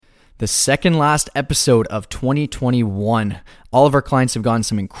the second last episode of 2021. All of our clients have gotten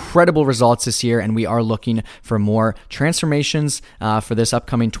some incredible results this year, and we are looking for more transformations for this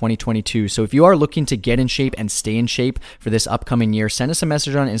upcoming 2022. So if you are looking to get in shape and stay in shape for this upcoming year, send us a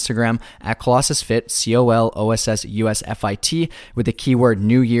message on Instagram at ColossusFit, COLOSSUSFIT, with the keyword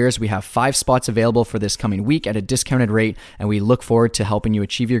New Year's. We have 5 spots available for this coming week at a discounted rate, and we look forward to helping you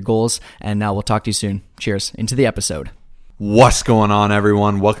achieve your goals. And now we'll talk to you soon. Cheers. Into the episode. What's going on,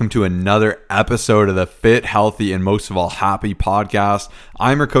 everyone? Welcome to another episode of the Fit, Healthy, and most of all, Happy podcast.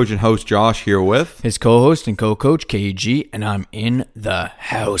 I'm your coach and host, Josh, here with his co-host and co-coach, KG, and I'm in the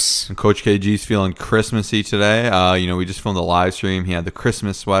house. And Coach KG's feeling Christmassy today. We just filmed a live stream. He had the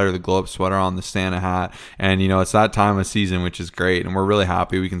Christmas sweater, the glow-up sweater on, the Santa hat, and, it's that time of season, which is great, and we're really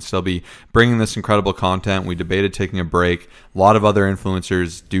happy we can still be bringing this incredible content. We debated taking a break. A lot of other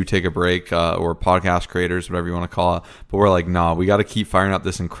influencers do take a break, or podcast creators, whatever you want to call it, but we're like, nah, we got to keep firing up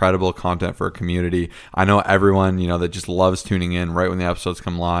this incredible content for our community. I know everyone, that just loves tuning in right when the episodes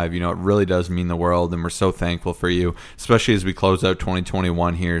come live. It really does mean the world, and we're so thankful for you, especially as we close out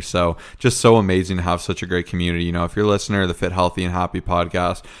 2021 here. So just so amazing to have such a great community. If you're a listener of the Fit, Healthy, and Happy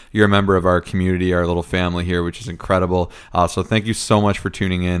podcast, you're a member of our community, our little family here, which is incredible. So thank you so much for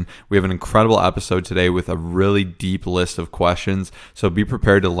tuning in. We have an incredible episode today with a really deep list of questions. So be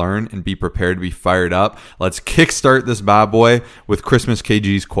prepared to learn and be prepared to be fired up. Let's kickstart this bad boy with Christmas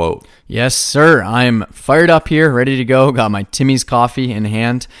KG's quote. Yes, sir. I'm fired up here, ready to go. Got my Timmy's coffee in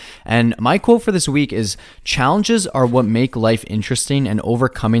hand. And my quote for this week is, challenges are what make life interesting, and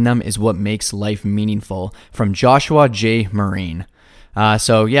overcoming them is what makes life meaningful. From Joshua J. Marine. This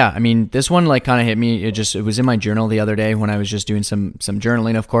one kind of hit me. It was in my journal the other day when I was just doing some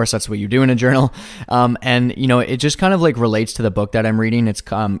journaling. Of course, that's what you do in a journal. It just kind of relates to the book that I'm reading. It's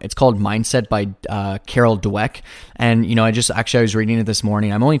called Mindset by Carol Dweck. And, I was reading it this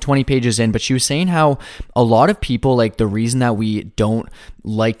morning. I'm only 20 pages in, but she was saying how a lot of people, the reason that we don't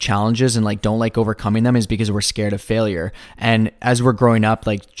like challenges and don't like overcoming them is because we're scared of failure. And as we're growing up,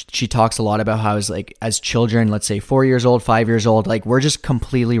 she talks a lot about how as children, let's say 4 years old, 5 years old, we're just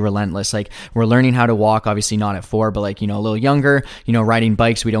completely relentless. We're learning how to walk, obviously not at 4, but a little younger, riding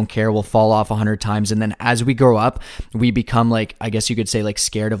bikes, we don't care. We'll fall off 100 times. And then as we grow up, we become I guess you could say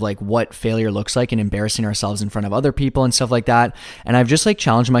scared of what failure looks like and embarrassing ourselves in front of other people and stuff like that. And I've just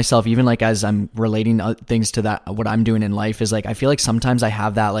challenged myself, even as I'm relating things to that, what I'm doing in life is I feel like sometimes I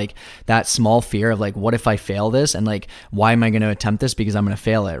have that that small fear of what if I fail this, and why am I going to attempt this because I'm going to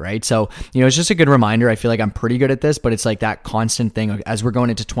fail it, right? So it's just a good reminder. I feel like I'm pretty good at this, but it's that constant thing as we're going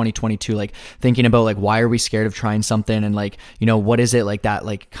into 2022, thinking about why are we scared of trying something, and what is it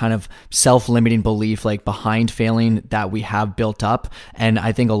that kind of self-limiting belief behind failing that we have built up. And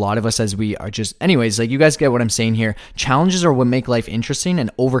I think a lot of us, as we are just anyways, you guys get what I'm saying here. Challenges are what make life interesting,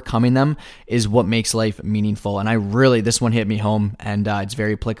 and overcoming them is what makes life meaningful. And this one hit me home, and it's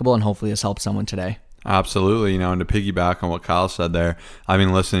very applicable, and hopefully this helps someone today. Absolutely. And to piggyback on what Kyle said there, I've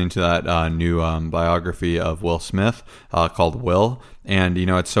been listening to that new biography of Will Smith called Will. And,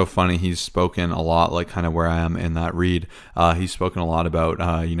 it's so funny. He's spoken a lot, kind of where I am in that read. He's spoken a lot about,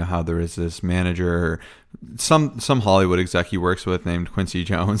 how there is this manager, some Hollywood exec he works with named Quincy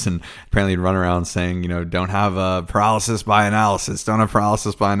Jones, and apparently he'd run around saying, don't have paralysis by analysis, don't have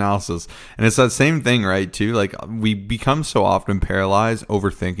paralysis by analysis. And it's that same thing, right, too? We become so often paralyzed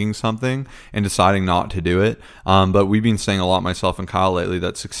overthinking something and deciding not to do it. But we've been saying a lot, myself and Kyle lately,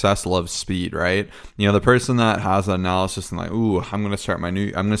 that success loves speed, right? The person that has an analysis and I'm going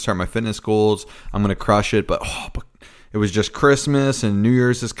to start my fitness goals, I'm going to crush it, but it was just Christmas and New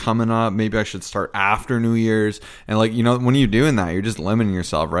Year's is coming up. Maybe I should start after New Year's. And when you're doing that, you're just limiting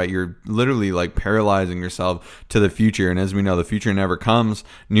yourself, right? You're literally paralyzing yourself to the future. And as we know, the future never comes.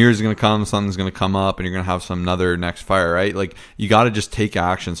 New Year's is going to come, something's going to come up, and you're going to have some other next fire, right? You got to just take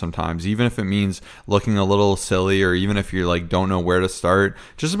action sometimes, even if it means looking a little silly, or even if you're don't know where to start.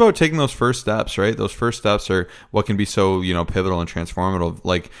 Just about taking those first steps, right? Those first steps are what can be so, pivotal and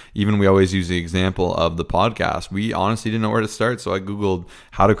transformative. Even we always use the example of the podcast. We honestly didn't know where to start, so I googled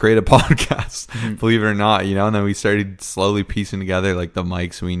how to create a podcast, believe it or not, and then we started slowly piecing together the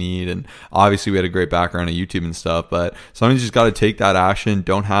mics we need, and obviously we had a great background on YouTube and stuff, but sometimes you just got to take that action.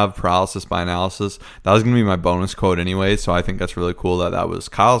 Don't have paralysis by analysis. That was going to be my bonus quote anyway, so I think that's really cool that was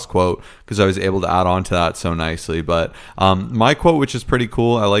Kyle's quote, because I was able to add on to that so nicely. But my quote, which is pretty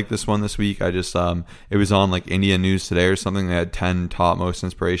cool, I like this one this week. I just it was on India News Today or something. They had 10 top most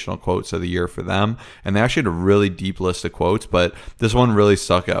inspirational quotes of the year for them, and they actually had a really deep list of quotes, but this one really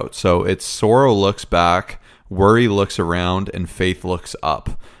stuck out. So it's sorrow looks back, worry looks around, and faith looks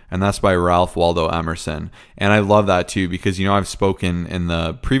up. and that's by Ralph Waldo Emerson. And I love that too, because, I've spoken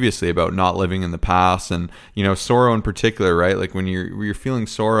previously about not living in the past, and, sorrow in particular, right? Like when you're feeling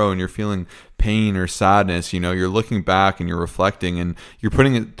sorrow and you're feeling pain or sadness, you're looking back and you're reflecting and you're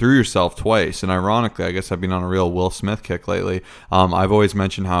putting it through yourself twice. And ironically, I guess I've been on a real Will Smith kick lately. I've always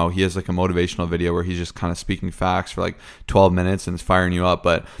mentioned how he has like a motivational video where he's just kind of speaking facts for like 12 minutes and it's firing you up.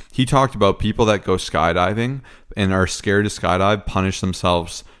 But he talked about people that go skydiving and are scared to skydive punish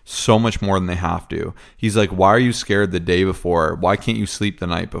themselves so much more than they have to. He's like, why are you scared the day before? Why can't you sleep the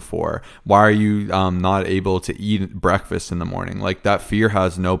night before? Why are you not able to eat breakfast in the morning? Like, that fear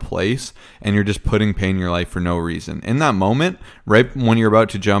has no place, and you're just putting pain in your life for no reason. In that moment, right when you're about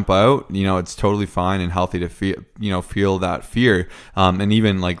to jump out, it's totally fine and healthy to feel that fear. And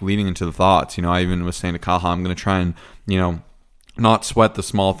even like leading into the thoughts, I even was saying to Kyle, I'm going to try and, not sweat the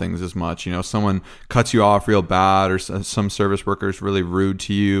small things as much. Someone cuts you off real bad, or some service worker is really rude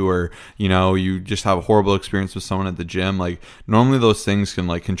to you, or you just have a horrible experience with someone at the gym. Like, normally those things can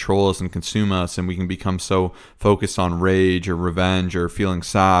like control us and consume us, and we can become so focused on rage or revenge or feeling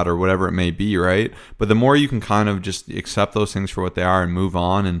sad or whatever it may be, right? But the more you can kind of just accept those things for what they are and move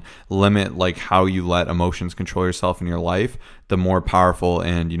on and limit like how you let emotions control yourself in your life, the more powerful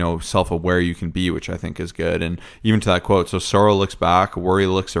and self-aware you can be, which I think is good. And even to that quote, so sorrow looks back, worry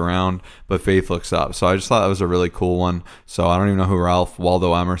looks around, but faith looks up. So I just thought that was a really cool one. So I don't even know who Ralph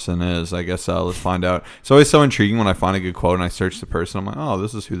Waldo Emerson is. I guess let's find out. It's always so intriguing when I find a good quote and I search the person. I'm like, oh,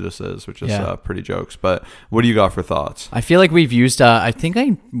 this is who this is, which is pretty jokes. But what do you got for thoughts? I feel like we've used I think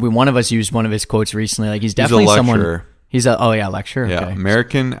one of us used one of his quotes recently. Like, he's definitely someone. He's a lecturer. Yeah, okay.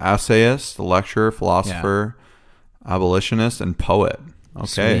 American essayist, lecturer, philosopher, abolitionist, and poet. Okay.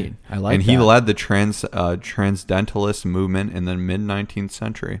 Sweet. I like and that. He led the transcendentalist movement in the mid-19th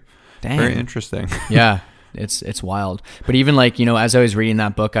century. Dang. Very interesting. Yeah. It's wild. But even like, as I was reading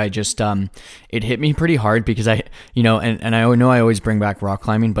that book, I just, it hit me pretty hard because I, and I know I always bring back rock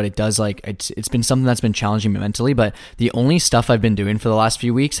climbing, but it does like, it's been something that's been challenging me mentally, but the only stuff I've been doing for the last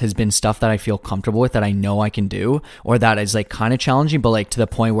few weeks has been stuff that I feel comfortable with, that I know I can do, or that is like kind of challenging, but like to the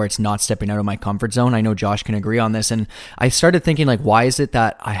point where it's not stepping out of my comfort zone. I know Josh can agree on this. And I started thinking like, why is it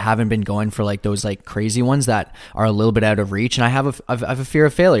that I haven't been going for like those like crazy ones that are a little bit out of reach? And I have a fear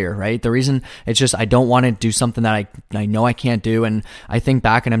of failure, right? The reason it's just, I don't want to do something that I know I can't do. And I think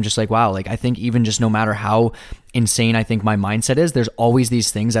back and I'm just like, wow, like I think even just no matter how insane I think my mindset is, there's always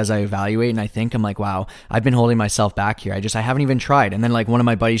these things as I evaluate, and I think I'm like, wow, I've been holding myself back here. I haven't even tried. And then like one of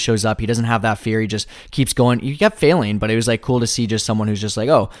my buddies shows up, he doesn't have that fear, he just keeps going. He kept failing, but it was like cool to see just someone who's just like,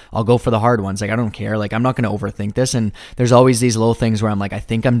 oh, I'll go for the hard ones. Like, I don't care, like I'm not going to overthink this. And there's always these little things where I'm like, I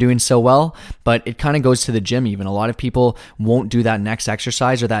think I'm doing so well, but it kind of goes to the gym. Even a lot of people won't do that next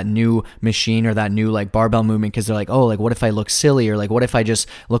exercise or that new machine or that new like barbell movement because they're like, oh, like what if I look silly, or like what if I just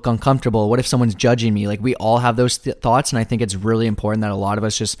look uncomfortable, what if someone's judging me? Like, we all have those thoughts, and I think it's really important that a lot of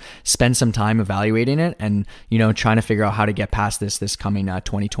us just spend some time evaluating it and trying to figure out how to get past this coming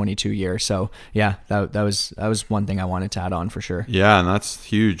 2022 year. So yeah, that was one thing I wanted to add on for sure. Yeah, and that's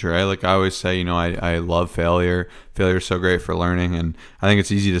huge, right? Like I always say, I love failure. Failure is so great for learning, and I think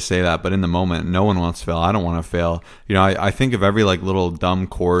it's easy to say that, but in the moment, no one wants to fail. I don't want to fail. I think of every like little dumb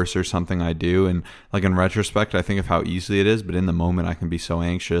course or something I do, and like in retrospect, I think of how easy it is, but in the moment, I can be so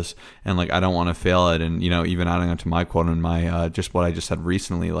anxious and like I don't want to fail it. And even adding on to my quote and my just what I just said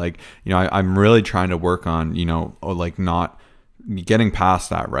recently, like I'm really trying to work on like not getting past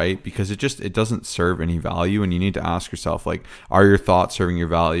that, right? Because it doesn't serve any value, and you need to ask yourself, like, are your thoughts serving your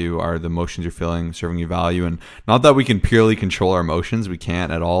value? Are the emotions you're feeling serving your value? And not that we can purely control our emotions, we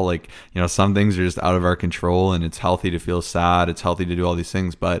can't at all. Like, some things are just out of our control, and it's healthy to feel sad, it's healthy to do all these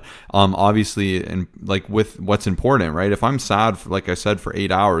things, but obviously, and like with what's important, right? If I'm sad for, like I said, for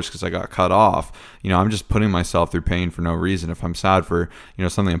 8 hours because I got cut off, I'm just putting myself through pain for no reason. If I'm sad for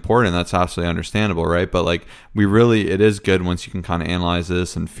something important, that's absolutely understandable, right? But like, it is good once you can kind of analyze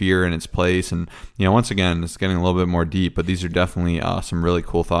this and fear in its place. And once again, it's getting a little bit more deep, but these are definitely some really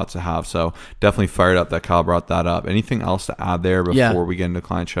cool thoughts to have. So definitely fired up that Kyle brought that up. Anything else to add there before we get into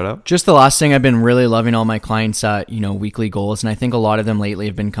client shout out? Just the last thing, I've been really loving all my clients weekly goals, and I think a lot of them lately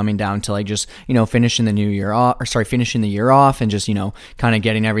have been coming down to like just finishing the year off and just kind of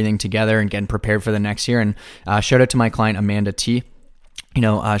getting everything together and getting prepared for the next year. And shout out to my client Amanda T.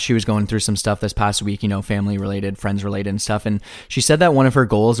 she was going through some stuff this past week, family related, friends related and stuff. And she said that one of her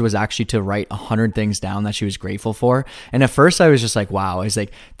goals was actually to write 100 things down that she was grateful for. And at first I was just like, wow, I was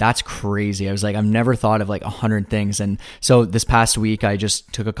like, that's crazy. I was like, I've never thought of like 100 things. And so this past week I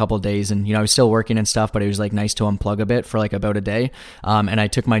just took a couple of days and, I was still working and stuff, but it was like nice to unplug a bit for like about a day. And I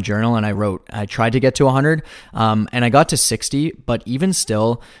took my journal and I tried to get to 100, and I got to 60, but even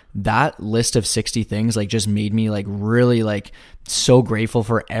still, that list of 60 things like just made me like really like so grateful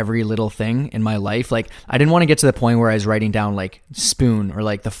for every little thing in my life. Like I didn't want to get to the point where I was writing down like spoon or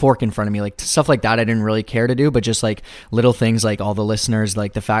like the fork in front of me, like stuff like that I didn't really care to do, but just like little things like all the listeners,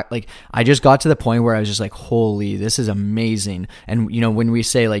 like the fact, like I just got to the point where I was just like, holy, this is amazing. And when we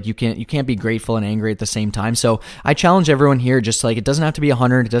say like you can't be grateful and angry at the same time. So I challenge everyone here, just like it doesn't have to be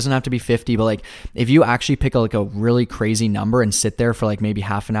 100, it doesn't have to be 50, but like if you actually pick like a really crazy number and sit there for like maybe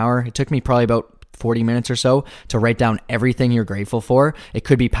half an hour, it took me probably about 40 minutes or so to write down everything you're grateful for. It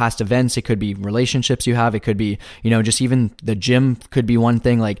could be past events, it could be relationships you have, it could be, just even the gym could be one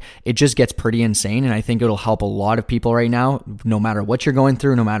thing. Like it just gets pretty insane. And I think it'll help a lot of people right now, no matter what you're going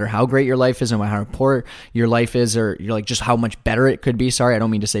through, no matter how great your life is, no matter how poor your life is, or you're like just how much better it could be. Sorry, I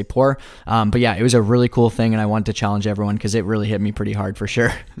don't mean to say poor. But yeah, it was a really cool thing. And I wanted to challenge everyone because it really hit me pretty hard for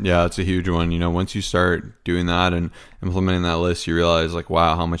sure. Yeah, it's a huge one. Once you start doing that and implementing that list, you realize like,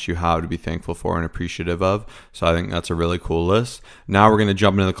 wow, how much you have to be thankful for and appreciative of. So I think that's a really cool list. Now we're going to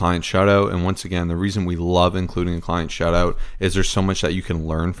jump into the client shout out. And once again, the reason we love including a client shout out is there's so much that you can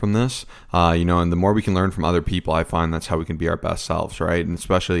learn from this, and the more we can learn from other people, I find that's how we can be our best selves, right? And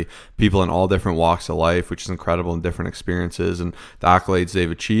especially people in all different walks of life, which is incredible, and different experiences and the accolades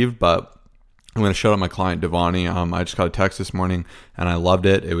they've achieved. But I'm going to shout out my client, Devani. I just got a text this morning and I loved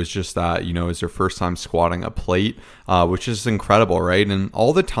it. It was just that, it's their first time squatting a plate, which is incredible, right? And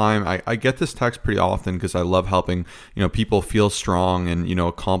all the time, I get this text pretty often because I love helping, people feel strong and,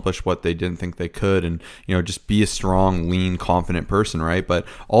 accomplish what they didn't think they could and, just be a strong, lean, confident person, right? But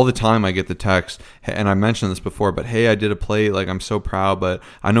all the time I get the text, and I mentioned this before, but hey, I did a plate, like I'm so proud, but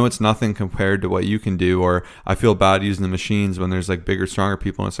I know it's nothing compared to what you can do, or I feel bad using the machines when there's like bigger, stronger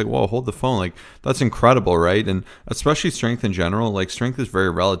people. And it's like, whoa, hold the phone. Like, that's incredible, right? And especially strength in general, like strength is very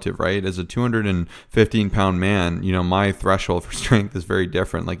relative, right? As a 215-pound man, my threshold for strength is very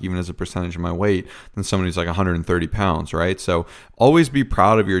different, like even as a percentage of my weight, than someone who's like 130 pounds, right? So always be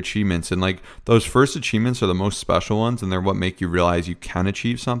proud of your achievements. And like those first achievements are the most special ones, and they're what make you realize you can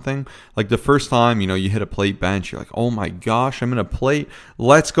achieve something. Like the first time, you hit a plate bench, you're like, oh my gosh, I'm in a plate.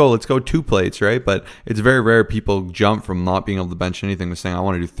 Let's go 2 plates, right? But it's very rare people jump from not being able to bench anything to saying, I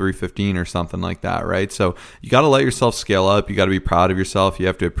want to do 315 or something like that, right? So you got to let yourself scale up. You got to be proud of yourself. You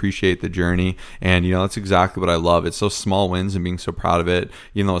have to appreciate the journey. And, that's exactly what I love. It's those small wins and being so proud of it.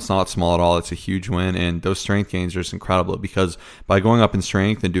 Even though it's not small at all, it's a huge win. And those strength gains are just incredible because by going up in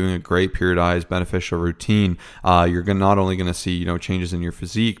strength and doing a great periodized beneficial routine, you're not only going to see, changes in your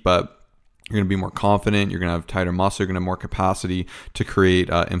physique, but you're going to be more confident. You're going to have tighter muscle. You're going to have more capacity to create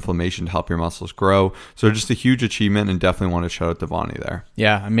inflammation to help your muscles grow. So just a huge achievement, and definitely want to shout out Devani there.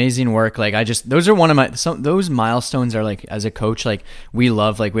 Yeah, amazing work. Like those are one of those milestones are like, as a coach, like we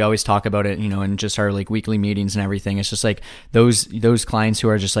love, like we always talk about it, in just our like weekly meetings and everything. It's just like those clients who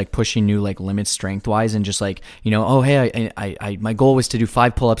are just like pushing new like limits strength wise and just like, oh, hey, I my goal was to do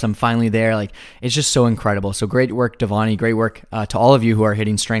 5 pull-ups. I'm finally there. Like it's just so incredible. So great work, Devani. Great work to all of you who are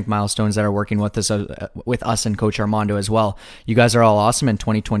hitting strength milestones that are working with us and Coach Armando as well. You guys are all awesome, and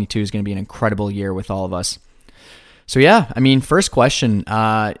 2022 is going to be an incredible year with all of us. So yeah, I mean, first question,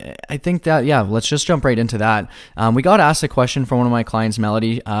 I think that, yeah, let's just jump right into that. We got asked a question from one of my clients,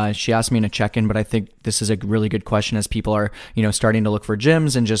 Melody. She asked me in a check-in, but I think this is a really good question as people are, starting to look for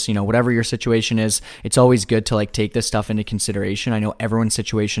gyms and just, whatever your situation is, it's always good to like take this stuff into consideration. I know everyone's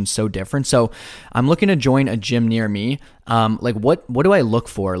situation is so different. So I'm looking to join a gym near me. Like what do I look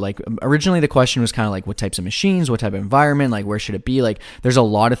for? Like originally the question was kind of like what types of machines, what type of environment, like where should it be? Like there's a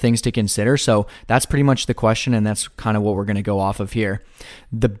lot of things to consider. So that's pretty much the question. And that's kind of what we're going to go off of here.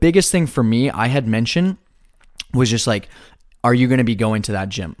 The biggest thing for me, I had mentioned was just like, are you going to be going to that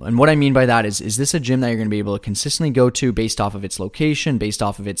gym? And what I mean by that is this a gym that you're going to be able to consistently go to based off of its location, based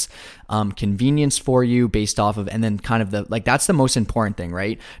off of its convenience for you, based off of, and then kind of that's the most important thing,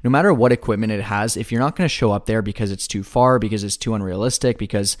 right? No matter what equipment it has, if you're not going to show up there because it's too far, because it's too unrealistic,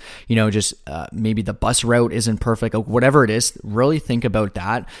 because, maybe the bus route isn't perfect, or whatever it is, really think about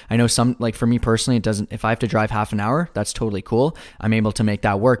that. I know like for me personally, it doesn't, if I have to drive half an hour, that's totally cool. I'm able to make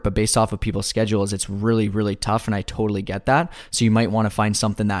that work, but based off of people's schedules, it's really, really tough. And I totally get that. that. So you might want to find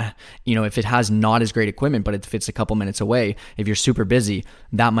something that, you know, if it has not as great equipment, but if it's a couple minutes away, if you're super busy,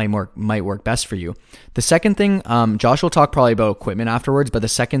 that might work best for you. The second thing, Josh will talk probably about equipment afterwards, but the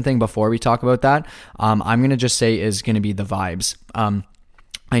second thing before we talk about that, I'm going to just say is going to be the vibes.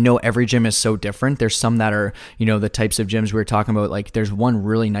 I know every gym is so different. There's some that are, you know, the types of gyms we were talking about. Like there's one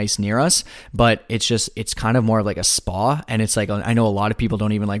really nice near us, but it's kind of more of like a spa. And it's like, I know a lot of people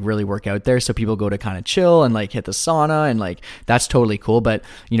don't even like really work out there. So people go to kind of chill and like hit the sauna, and like, that's totally cool. But,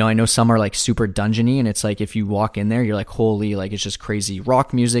 you know, I know some are like super dungeony, and it's like, if you walk in there, you're like, holy, like it's just crazy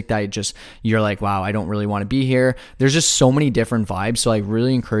rock music that you're like, wow, I don't really want to be here. There's just so many different vibes. So I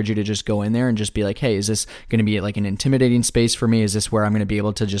really encourage you to just go in there and just be like, hey, is this going to be like an intimidating space for me? Is this where I'm going to be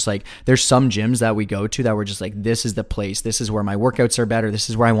able to just like, there's some gyms that we go to that we're just like, this is the place, this is where my workouts are better, this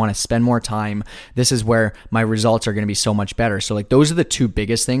is where I want to spend more time, this is where my results are going to be so much better. So like those are the two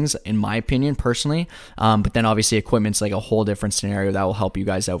biggest things in my opinion personally, but then obviously equipment's like a whole different scenario that will help you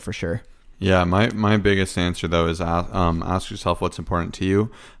guys out for sure. Yeah, my biggest answer though is ask yourself what's important to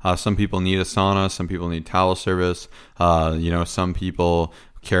you. Some people need a sauna, some people need towel service, you know, some people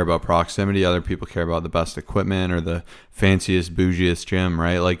care about proximity, other people care about the best equipment or the fanciest bougiest gym,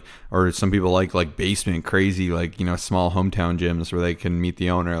 right? Like, or some people like basement crazy, like, you know, small hometown gyms where they can meet the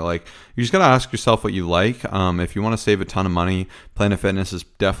owner. Like, you just gotta ask yourself what you like. If you want to save a ton of money, Planet Fitness is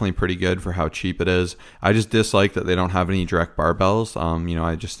definitely pretty good for how cheap it is. I just dislike that they don't have any direct barbells. You know,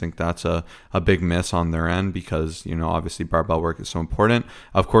 I just think that's a big miss on their end, because, you know, obviously barbell work is so important.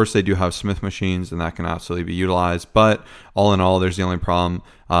 Of course, they do have Smith machines, and that can absolutely be utilized, but all in all, there's the only problem.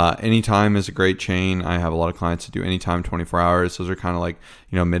 Anytime is a great chain. I have a lot of clients that do Anytime 24 hours. Those are kind of like,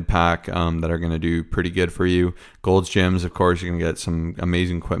 you know, mid-pack that are going to do pretty good for you. Gold's Gyms, of course, you're going to get some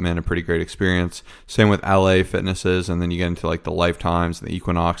amazing equipment, a pretty great experience. Same with LA Fitnesses, and then you get into like the Lifetimes and the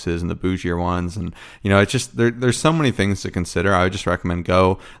Equinoxes and the bougier ones. And, you know, it's just, there's so many things to consider. I would just recommend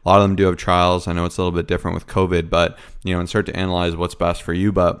go. A lot of them do have trials. I know it's a little bit different with COVID, but, you know, and start to analyze what's best for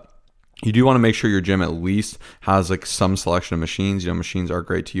you. But you do want to make sure your gym at least has like some selection of machines. You know, machines are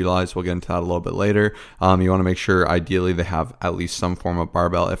great to utilize. We'll get into that a little bit later. You want to make sure ideally they have at least some form of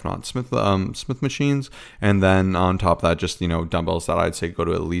barbell, if not Smith machines. And then on top of that, just, you know, dumbbells that I'd say go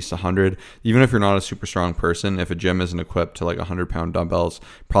to at least 100. Even if you're not a super strong person, if a gym isn't equipped to like 100-pound dumbbells,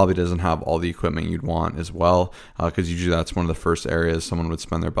 probably doesn't have all the equipment you'd want as well. Because usually that's one of the first areas someone would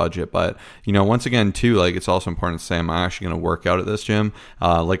spend their budget. But, you know, once again too, like it's also important to say, I'm actually going to work out at this gym.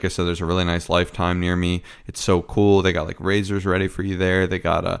 Like I said, there's a really nice Lifetime near me. It's so cool. They got like razors ready for you there. They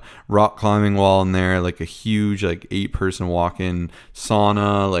got a rock climbing wall in there, like a huge like 8-person walk-in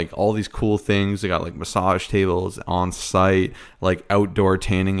sauna, like all these cool things. They got like massage tables on site, like outdoor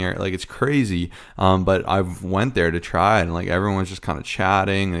tanning area. Like it's crazy. But I've went there to try it, and like everyone's just kind of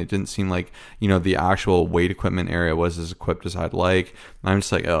chatting, and it didn't seem like, you know, the actual weight equipment area was as equipped as I'd like. I'm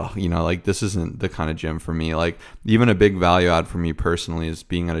just like, oh, you know, like this isn't the kind of gym for me. Like even a big value add for me personally is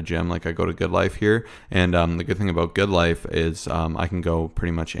being at a gym. Like I go to Good Life here, and the good thing about Good Life is I can go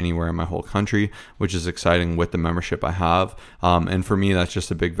pretty much anywhere in my whole country, which is exciting with the membership I have. And for me, that's just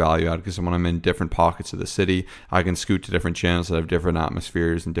a big value add, because when I'm in different pockets of the city, I can scoot to different gyms that have different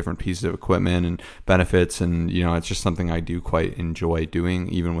atmospheres and different pieces of equipment and benefits. And, you know, it's just something I do quite enjoy doing,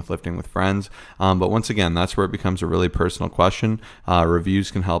 even with lifting with friends. But once again, that's where it becomes a really personal question.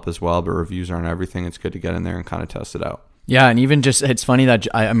 Reviews can help as well, but reviews aren't everything. It's good to get in there and kind of test it out. Yeah, and even just, it's funny that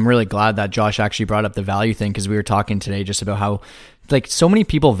I'm really glad that Josh actually brought up the value thing, because we were talking today just about how like so many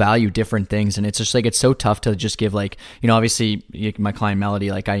people value different things, and it's just like, it's so tough to just give like, you know, obviously my client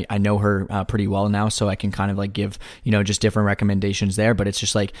Melody, like I know her pretty well now, so I can kind of like give, you know, just different recommendations there. But it's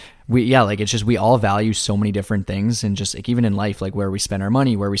just like we all value so many different things, and just like even in life, like where we spend our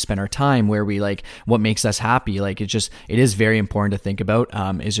money, where we spend our time, where we like what makes us happy. Like it is very important to think about,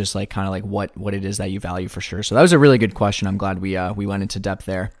 is just like kind of like what it is that you value for sure. So that was a really good question. I'm glad we went into depth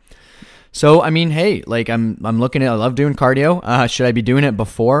there. So, I mean, hey, like I'm looking at, I love doing cardio. Should I be doing it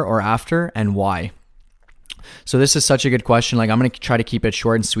before or after, and why? So this is such a good question. Like I'm going to try to keep it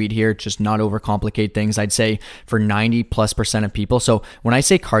short and sweet here, just not overcomplicate things. I'd say for 90+% of people. So when I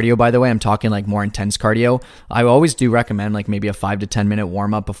say cardio, by the way, I'm talking like more intense cardio. I always do recommend like maybe a 5 to 10 minute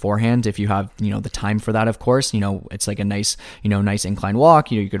warm up beforehand. If you have, you know, the time for that, of course, you know, it's like a nice incline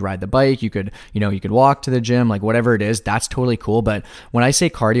walk. You know, you could ride the bike, you could walk to the gym, like whatever it is, that's totally cool. But when I say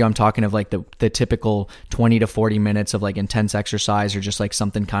cardio, I'm talking of like the typical 20 to 40 minutes of like intense exercise, or just like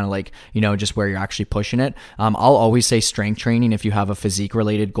something kind of like, you know, just where you're actually pushing it. I'll always say strength training if you have a physique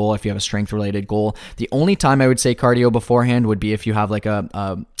related goal, if you have a strength related goal. The only time I would say cardio beforehand would be if you have like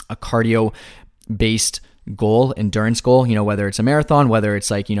a cardio based goal, endurance goal, whether it's a marathon, whether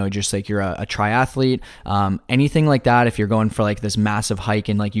it's like, just like you're a triathlete, anything like that. If you're going for like this massive hike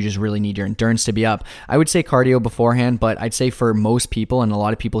and like you just really need your endurance to be up, I would say cardio beforehand. But I'd say for most people, and a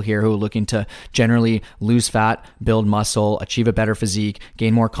lot of people here who are looking to generally lose fat, build muscle, achieve a better physique,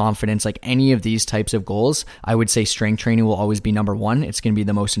 gain more confidence, like any of these types of goals, I would say strength training will always be number one. It's going to be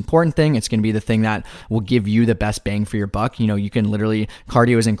the most important thing. It's going to be the thing that will give you the best bang for your buck. You can literally,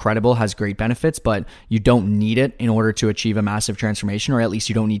 cardio is incredible, has great benefits, but you don't need it in order to achieve a massive transformation, or at least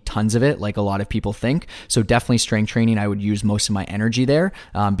you don't need tons of it like a lot of people think. So definitely strength training, I would use most of my energy there,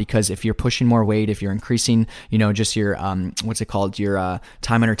 because if you're pushing more weight, if you're increasing, just your, your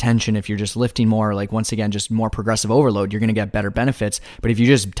time under tension, if you're just lifting more, like once again, just more progressive overload, you're going to get better benefits. But if you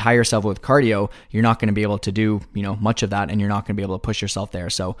just tie yourself with cardio, you're not going to be able to do, much of that, and you're not going to be able to push yourself there.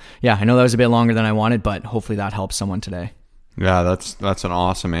 So yeah, I know that was a bit longer than I wanted, but hopefully that helps someone today. Yeah, that's an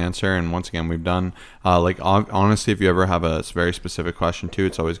awesome answer. And once again, we've done honestly, if you ever have a very specific question too,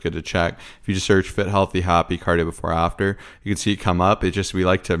 it's always good to check. If you just search fit, healthy, happy, cardio before, after, you can see it come up. It just, we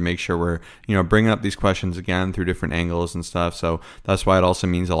like to make sure we're bringing up these questions again through different angles and stuff. So that's why it also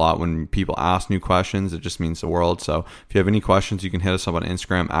means a lot when people ask new questions. It just means the world. So if you have any questions, you can hit us up on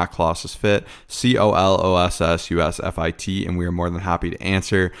Instagram at ColossusFit, ColossusFit, and we are more than happy to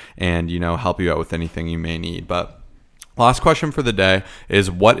answer and help you out with anything you may need. But last question for the day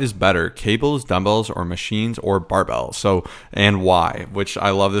is, what is better, cables, dumbbells, or machines, or barbells? So, and why? Which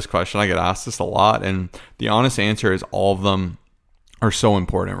I love this question. I get asked this a lot, and the honest answer is all of them are so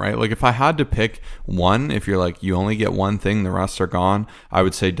important, right? Like if I had to pick one, if you're like, you only get one thing, the rest are gone, I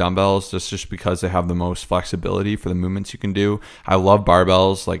would say dumbbells, just because they have the most flexibility for the movements you can do. I love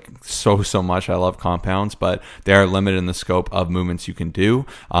barbells like so much. I love compounds, but they are limited in the scope of movements you can do.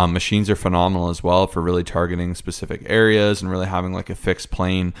 Machines are phenomenal as well for really targeting specific areas and really having like a fixed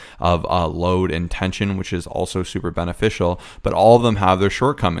plane of load and tension, which is also super beneficial. But all of them have their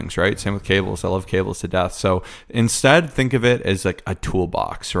shortcomings, right? Same with cables. I love cables to death. So instead, think of it as like a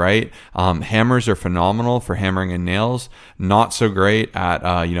toolbox, right? Hammers are phenomenal for hammering in nails, not so great at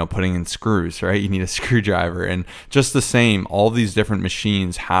putting in screws, right? You need a screwdriver. And just the same, all these different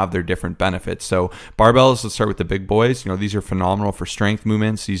machines have their different benefits. So barbells, let's start with the big boys. These are phenomenal for strength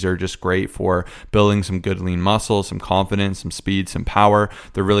movements. These are just great for building some good lean muscle, some confidence, some speed, some power.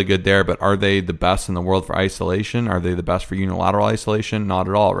 They're really good there. But are they the best in the world for isolation? Are they the best for unilateral isolation? Not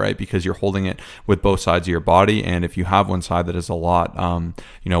at all, right? Because you're holding it with both sides of your body, and if you have one side that is a lot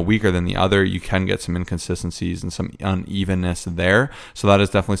weaker than the other, you can get some inconsistencies and some unevenness there. So that is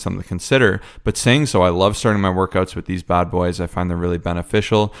definitely something to consider. But saying so, I love starting my workouts with these bad boys. I find they're really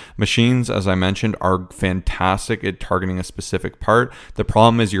beneficial. Machines, as I mentioned, are fantastic at targeting a specific part. The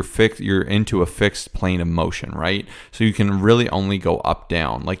problem is you're into a fixed plane of motion, right? So you can really only go up,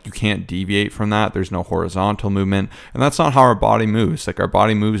 down. Like you can't deviate from that. There's no horizontal movement. And that's not how our body moves. Like our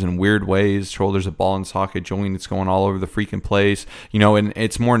body moves in weird ways. Shoulders a ball and socket joint. It's going all over the freaking place. And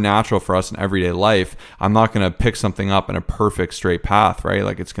it's more natural for us in everyday life. I'm not going to pick something up in a perfect straight path, right?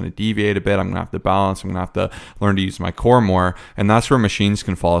 Like it's going to deviate a bit. I'm going to have to balance. I'm going to have to learn to use my core more. And that's where machines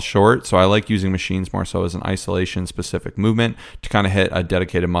can fall short. So I like using machines more so as an isolation specific movement to kind of hit a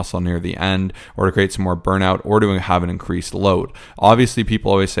dedicated muscle near the end, or to create some more burnout, or to have an increased load. Obviously,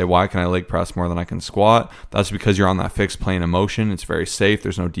 people always say, why can I leg press more than I can squat? That's because you're on that fixed plane of motion. It's very safe.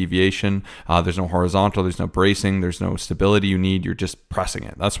 There's no deviation. There's no horizontal. There's no bracing. There's no stability you need. You're just pressing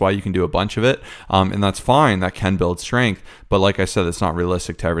it. That's why you can do a bunch of it. And that's fine. That can build strength. But like I said, it's not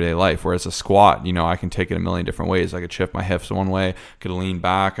realistic to everyday life. Whereas a squat, I can take it a million different ways. I could shift my hips one way, I could lean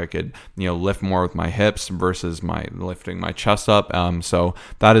back, I could, lift more with my hips versus lifting my chest up. So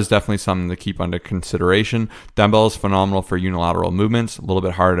that is definitely something to keep under consideration. Dumbbells, phenomenal for unilateral movements. A little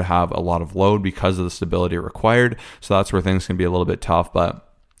bit harder to have a lot of load because of the stability required. So that's where things can be a little bit tough, but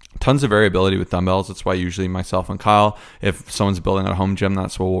tons of variability with dumbbells. That's why usually myself and Kyle, if someone's building a home gym,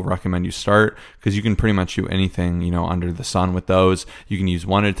 that's what we'll recommend you start, because you can pretty much do anything, under the sun with those. You can use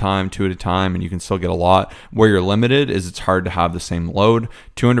one at a time, two at a time, and you can still get a lot. Where you're limited is it's hard to have the same load.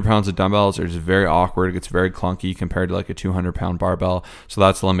 200 pounds of dumbbells are just very awkward. It gets very clunky compared to like a 200-pound barbell. So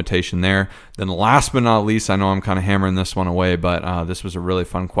that's the limitation there. Then last but not least, I know I'm kind of hammering this one away, but this was a really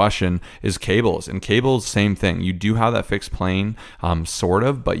fun question, is cables. And cables, same thing. You do have that fixed plane, sort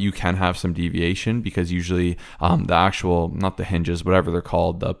of, but you you can have some deviation because usually the actual, not the hinges, whatever they're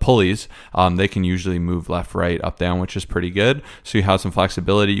called, the pulleys, they can usually move left, right, up, down, which is pretty good. So you have some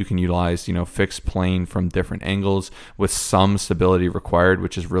flexibility. You can utilize, fixed plane from different angles with some stability required,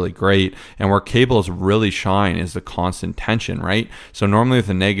 which is really great. And where cables really shine is the constant tension, right? So normally with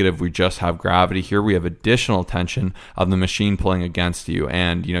a negative, we just have gravity. Here we have additional tension of the machine pulling against you.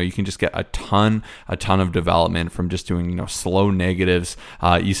 And, you can just get a ton of development from just doing, slow negatives,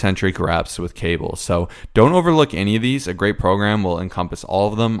 eccentric reps with cables. So don't overlook any of these. A great program will encompass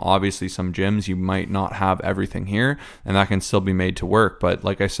all of them. Obviously, some gyms, you might not have everything here, and that can still be made to work. But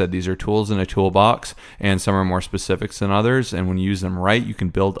like I said, these are tools in a toolbox, and some are more specifics than others. And when you use them right, you can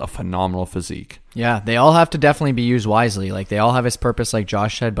build a phenomenal physique. Yeah, they all have to definitely be used wisely. Like, they all have its purpose, like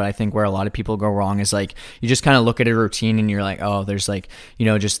Josh said, but I think where a lot of people go wrong is like, you just kind of look at a routine and you're like, oh, there's like,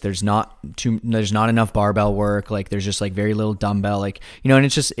 just there's not enough barbell work. Like, there's just like very little dumbbell, like, and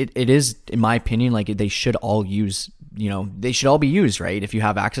it's just, it is, in my opinion, like they should all use, they should all be used, right? If you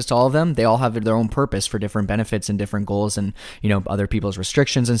have access to all of them, they all have their own purpose for different benefits and different goals and, other people's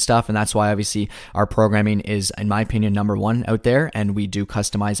restrictions and stuff. And that's why obviously our programming is, in my opinion, number one out there. And we do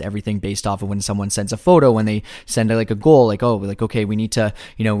customize everything based off of when someone sends a photo, when they send like a goal, like, oh, like, okay, we need to,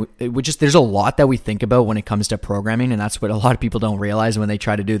 there's a lot that we think about when it comes to programming. And that's what a lot of people don't realize when they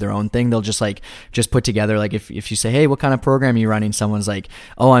try to do their own thing. They'll just put together, like if you say, hey, what kind of program are you running? Someone's like,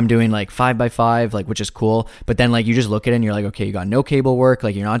 oh, I'm doing like 5x5, like, which is cool. But then like, you just look at it and you're like, okay, you got no cable work,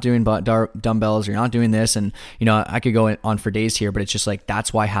 like you're not doing dumbbells, you're not doing this. And, I could go on for days here, but it's just like,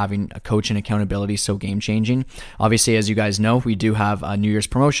 that's why having a coach and accountability is so game changing. Obviously, as you guys know, we do have a New Year's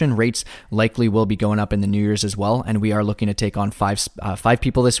promotion. Rates likely will be going up in the New Year's as well. And we are looking to take on five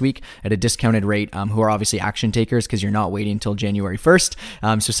people this week at a discounted rate, who are obviously action takers, because you're not waiting until January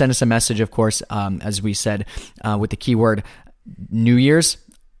 1st. So send us a message, of course, as we said, with the keyword New Year's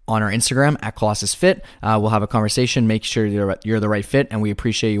on our Instagram at Colossus Fit. We'll have a conversation, make sure you're the right fit, and we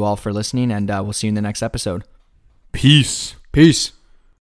appreciate you all for listening, and we'll see you in the next episode. Peace. Peace.